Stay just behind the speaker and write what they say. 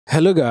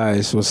Hello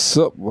guys, what's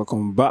up?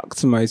 Welcome back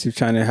to my YouTube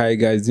channel. How you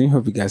guys doing?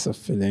 Hope you guys are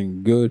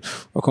feeling good.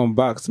 Welcome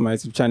back to my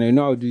YouTube channel. You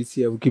know how I do it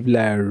here. We keep it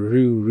like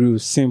real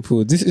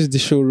simple. This is the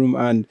showroom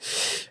and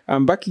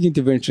I'm back again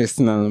to a very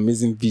interesting and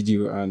amazing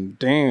video. And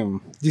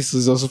damn, this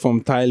is also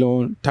from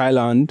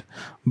Thailand,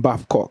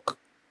 Bangkok.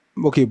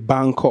 Okay,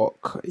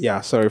 Bangkok.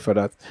 Yeah, sorry for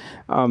that.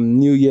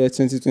 New Year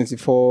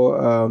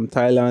 2024.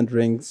 Thailand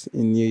rings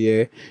in New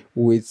Year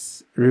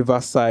with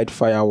riverside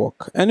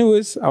firework.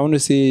 Anyways, I want to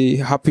say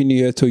happy New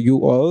Year to you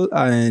all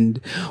and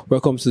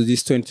welcome to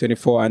this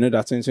 2024. I know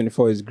that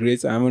 2024 is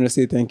great. I want to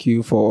say thank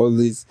you for all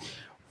this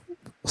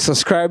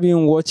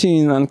subscribing,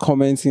 watching, and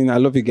commenting. I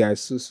love you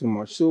guys so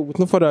much. So with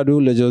no further ado,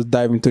 let's just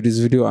dive into this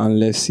video and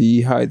let's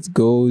see how it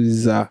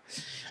goes.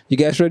 You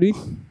guys ready?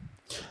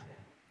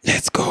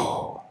 Let's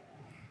go.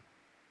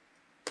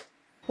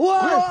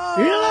 Let's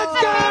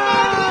go!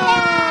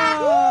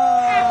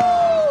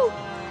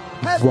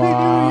 Happy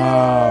Wow. New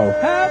Year!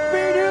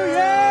 Happy New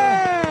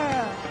Year!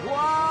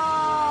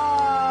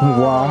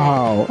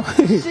 Wow.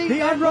 The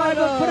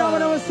unrivaled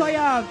phenomenal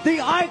Siam, the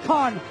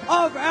icon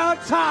of our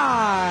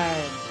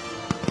time.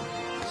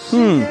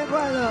 See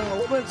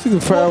the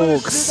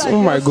fireworks.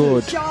 Oh my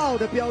god.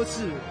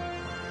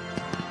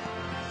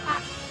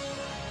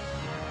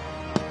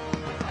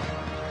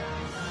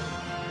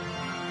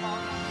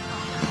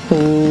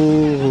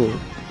 Oh.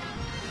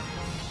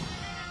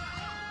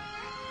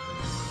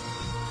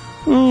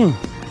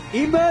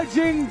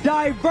 Emerging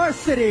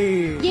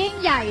diversity. ยิ่ง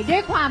ใหญ่ด้ว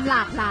ยความหล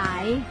ากหลา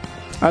ย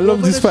I love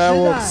these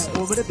fireworks.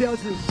 我们的标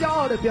志，骄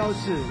傲的标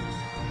志。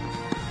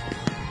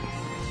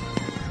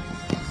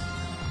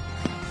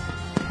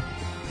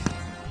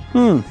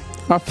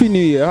Happy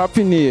New Year.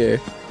 Happy New Year.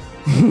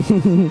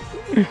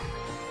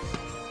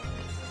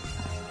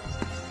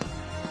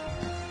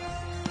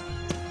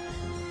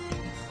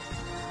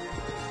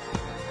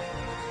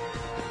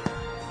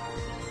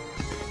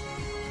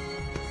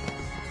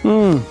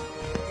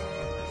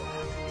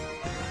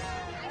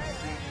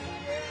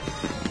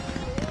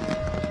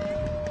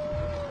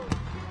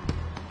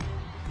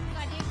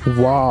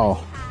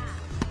 Wow.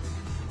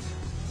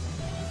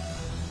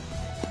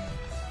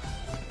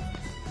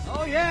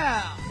 Oh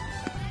yeah.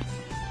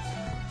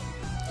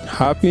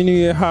 Happy New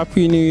Year.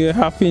 Happy New Year.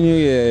 Happy New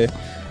Year.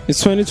 It's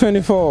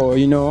 2024,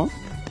 you know.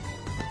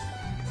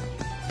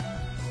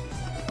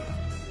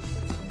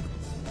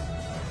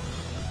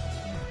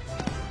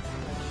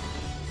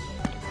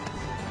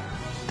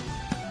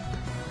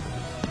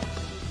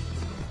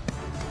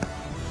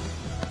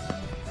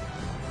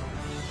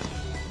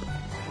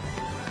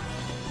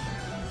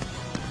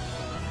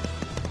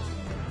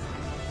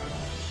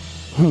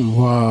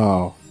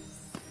 Wow.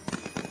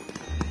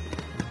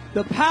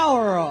 The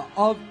power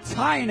of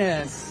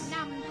Thainess. น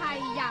ำไทย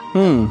อย่าง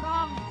ถูกต้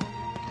อง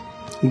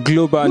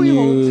Global 恢宏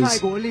news. 泰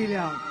国力量，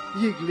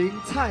引领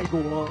泰国。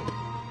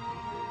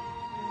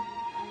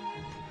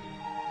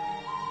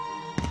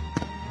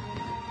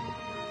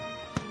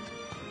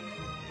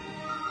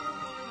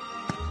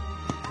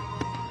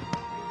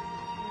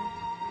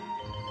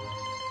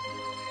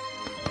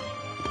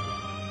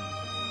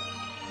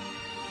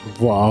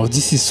Wow,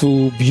 this is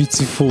so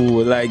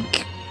beautiful.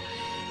 Like,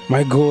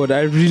 my god,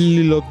 I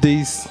really love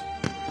this.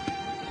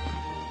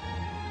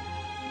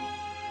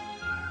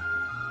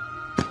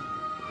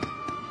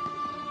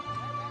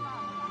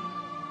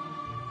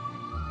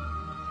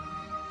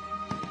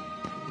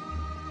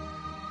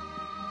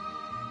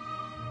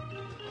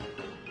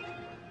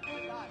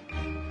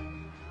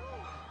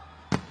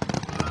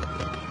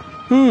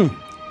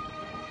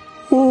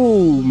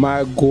 Oh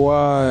my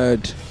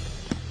god.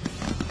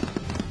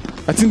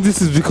 I think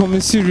this is becoming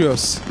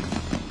serious.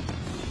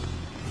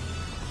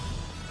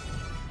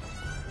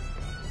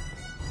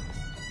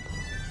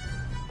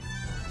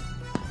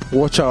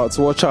 Watch out,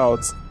 watch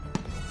out.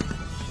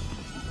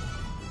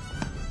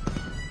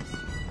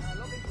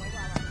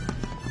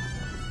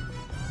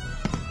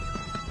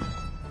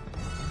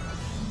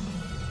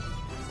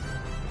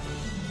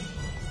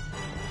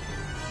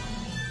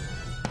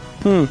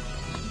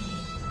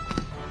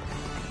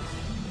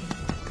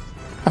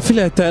 I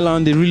feel like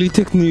Thailand, they really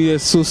take New Year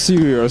so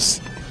serious.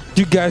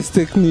 You guys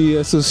take New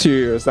Year so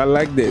serious. I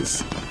like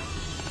this.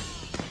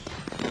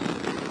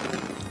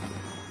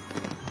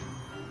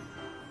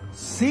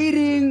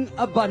 Seeding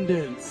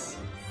abundance.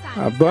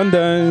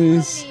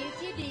 Abundance.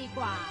 ที่ดีก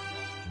ว่า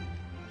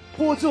播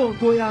种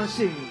多样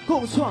性，共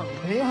创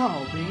美好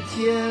明天。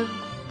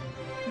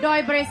 โดย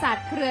บริษัท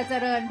เครือเจ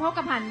ริญโภค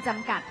ภัณฑ์จ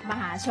ำกัดม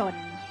หาชน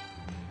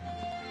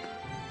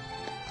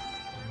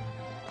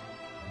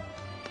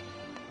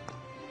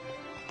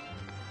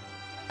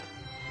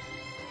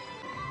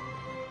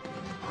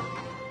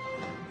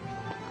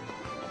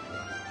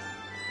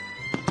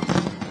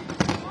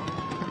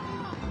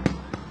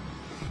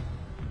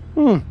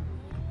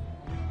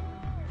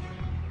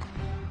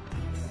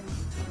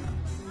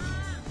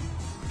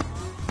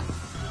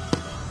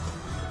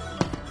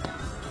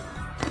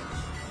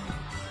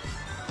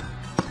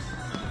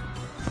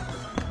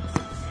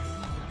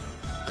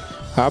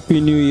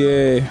Happy New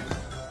Year.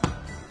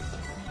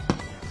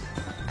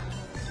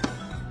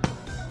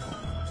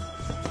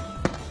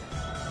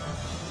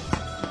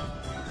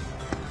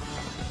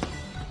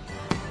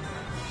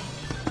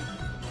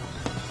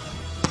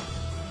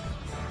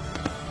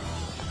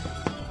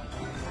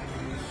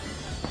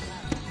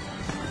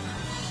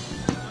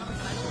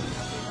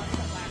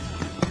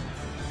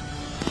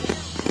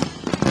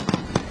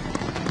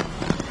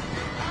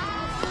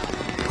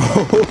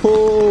 The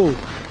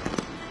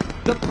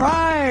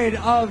pride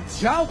of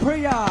Chao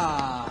Phraya.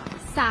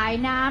 สาย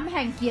น้ำแ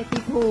ห่งเกียรติ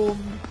ภู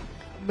มิ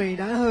美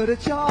南河的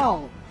骄傲，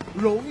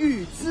荣誉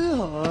之河。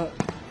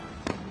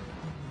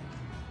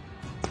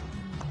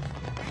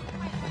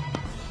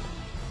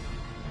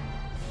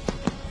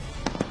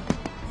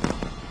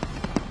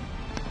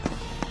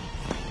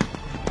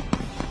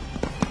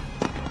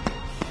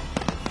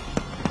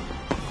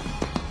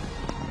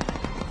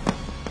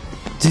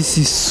This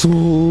is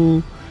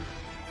so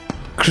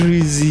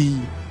crazy.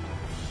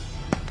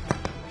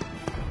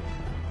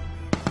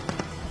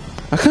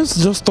 I can't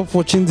just stop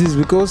watching this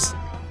because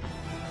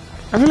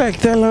I feel like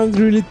Thailand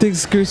really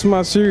takes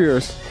Christmas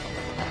serious.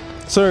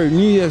 Sorry,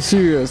 New Year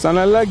serious, and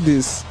I like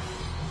this.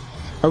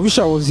 I wish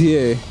I was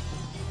here.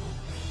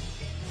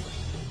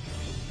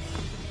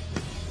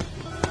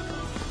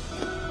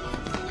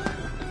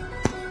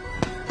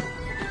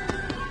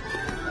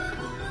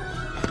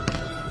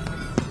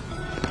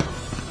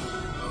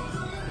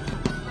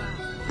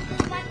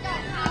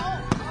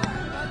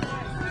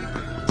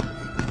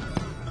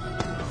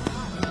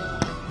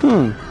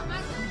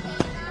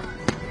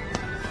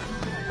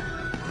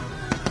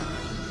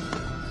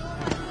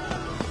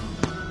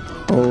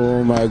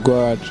 Oh my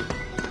god.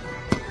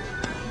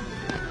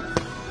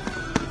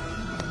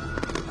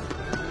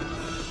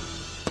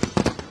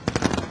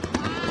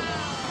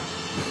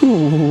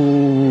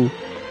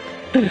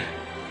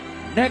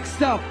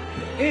 Next up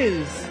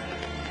is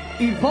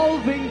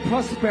Evolving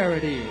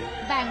Prosperity.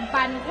 แบ่ง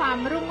ปันความ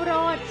รุ่งโร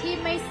จน์ที่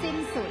ไม่สิ้น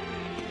สุด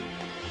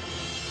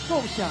共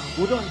享不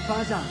断发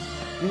展，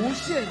无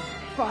限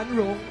繁荣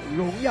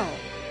荣耀。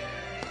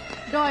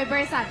 โดยบ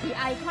ริษัทที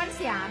ไอคอนส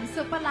ยาม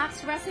ซูเปอร์ลัก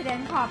ซ์เรสซิเดน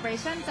ต์คอร์ปอเร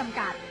ชั่นจำ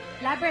กัด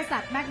และบริษั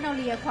ทแมกโนเ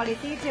ลียควอลิ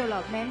ตี้เดเวล็อ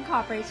ปเมนต์คอ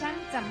ร์ปอเรชั่น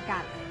จำกั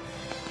ด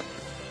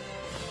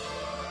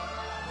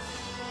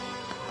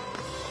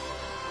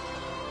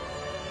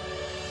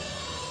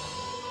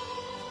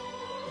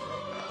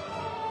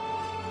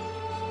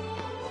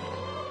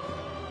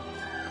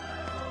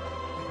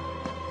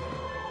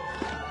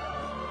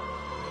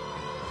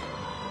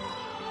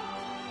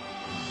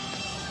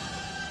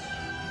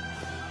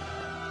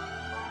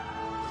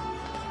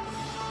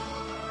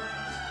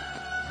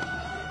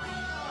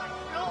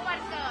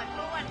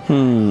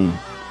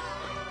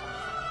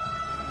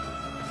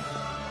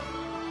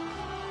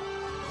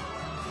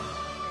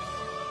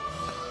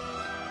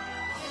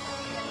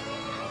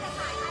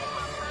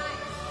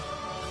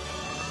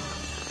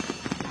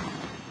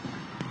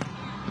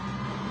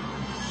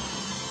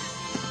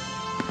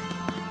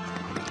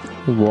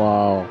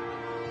Wow.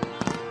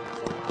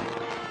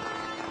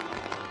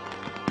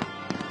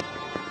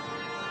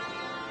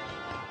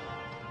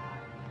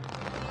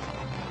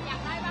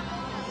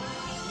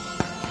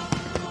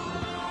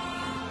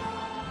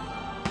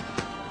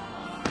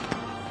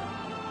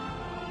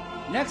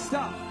 Next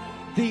up,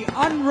 the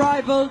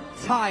unrivaled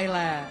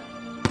Thailand.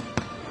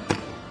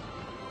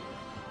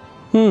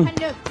 ผ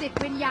นึกจิต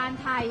วิญญาณ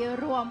ไทย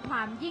รวมคว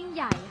ามยิ่งใ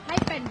หญ่ให้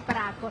เป็นปร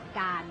ากฏ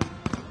การณ์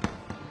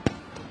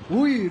无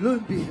与伦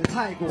比的泰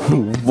国，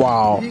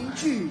 Wow. 凝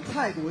聚泰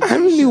国 I 精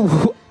really, 神，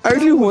 I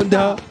really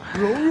wonder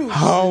融入时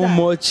how 代。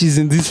 much is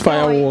in these โดยไอ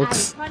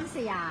fireworks. คอนส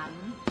ยาม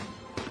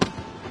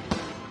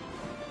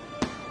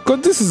God,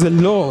 this is a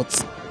lot.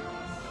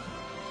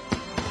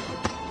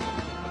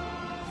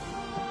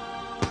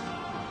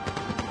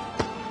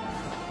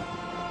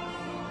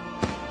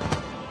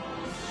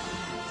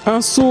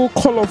 And so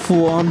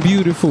colorful and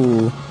beautiful.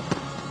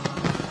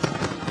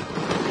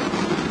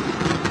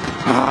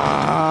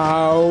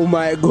 Oh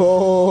my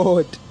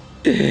god.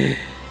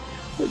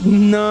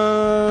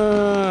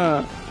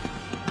 Nah.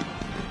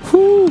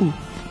 Whew.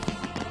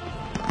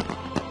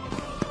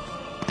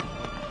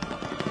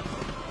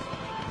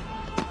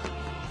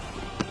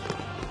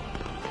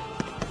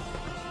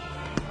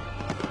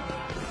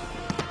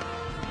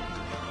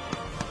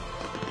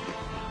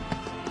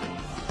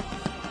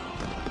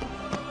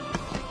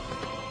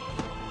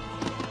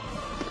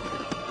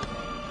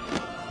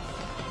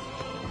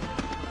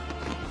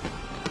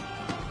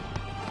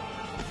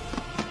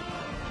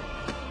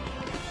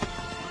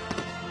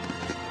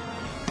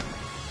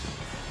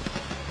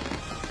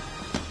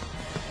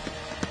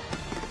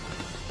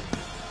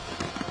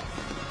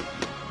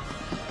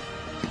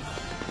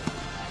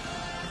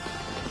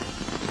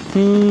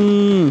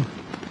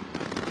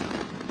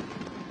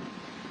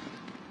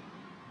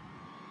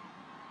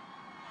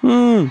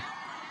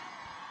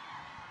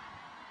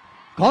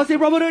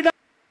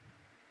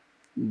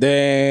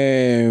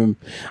 Damn,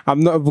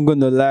 I'm not even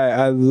gonna lie,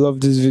 I love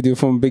this video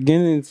from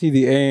beginning to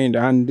the end,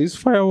 and these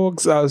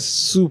fireworks are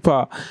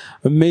super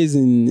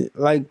amazing.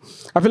 Like,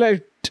 I feel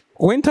like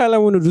when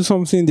Thailand want to do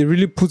something, they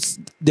really put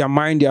their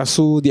mind, their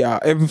soul,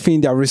 their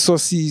everything, their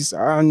resources.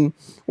 And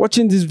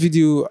watching this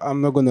video,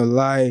 I'm not gonna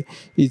lie,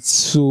 it's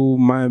so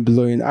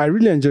mind-blowing. I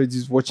really enjoyed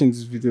watching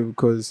this video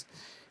because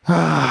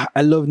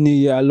I love New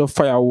Year, I love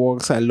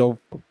fireworks, I love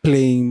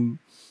playing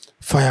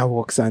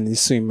fireworks, and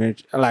it's so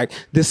image, like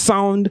the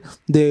sound,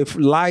 the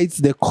lights,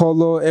 the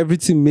color,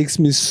 everything makes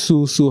me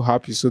so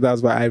happy. So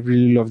that's why I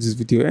really love this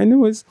video.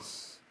 Anyways,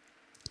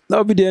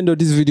 that'll be the end of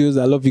these videos.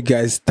 I love you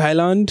guys.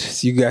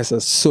 Thailand, you guys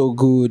are so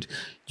good.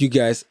 You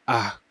guys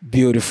are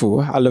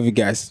beautiful. I love you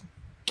guys.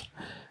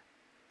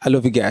 I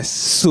love you guys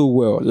so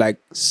well, like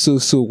so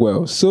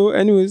well. So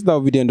anyways, that'll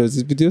be the end of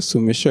this video. So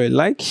make sure you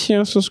like, share,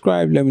 and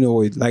subscribe. Let me know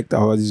what you liked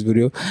about this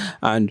video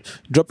and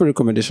drop a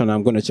recommendation.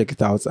 I'm gonna check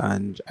it out,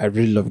 and I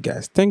really love you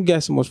guys. Thank you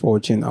guys so much for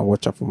watching, and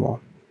watch out for more.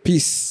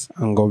 Peace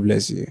and God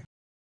bless you.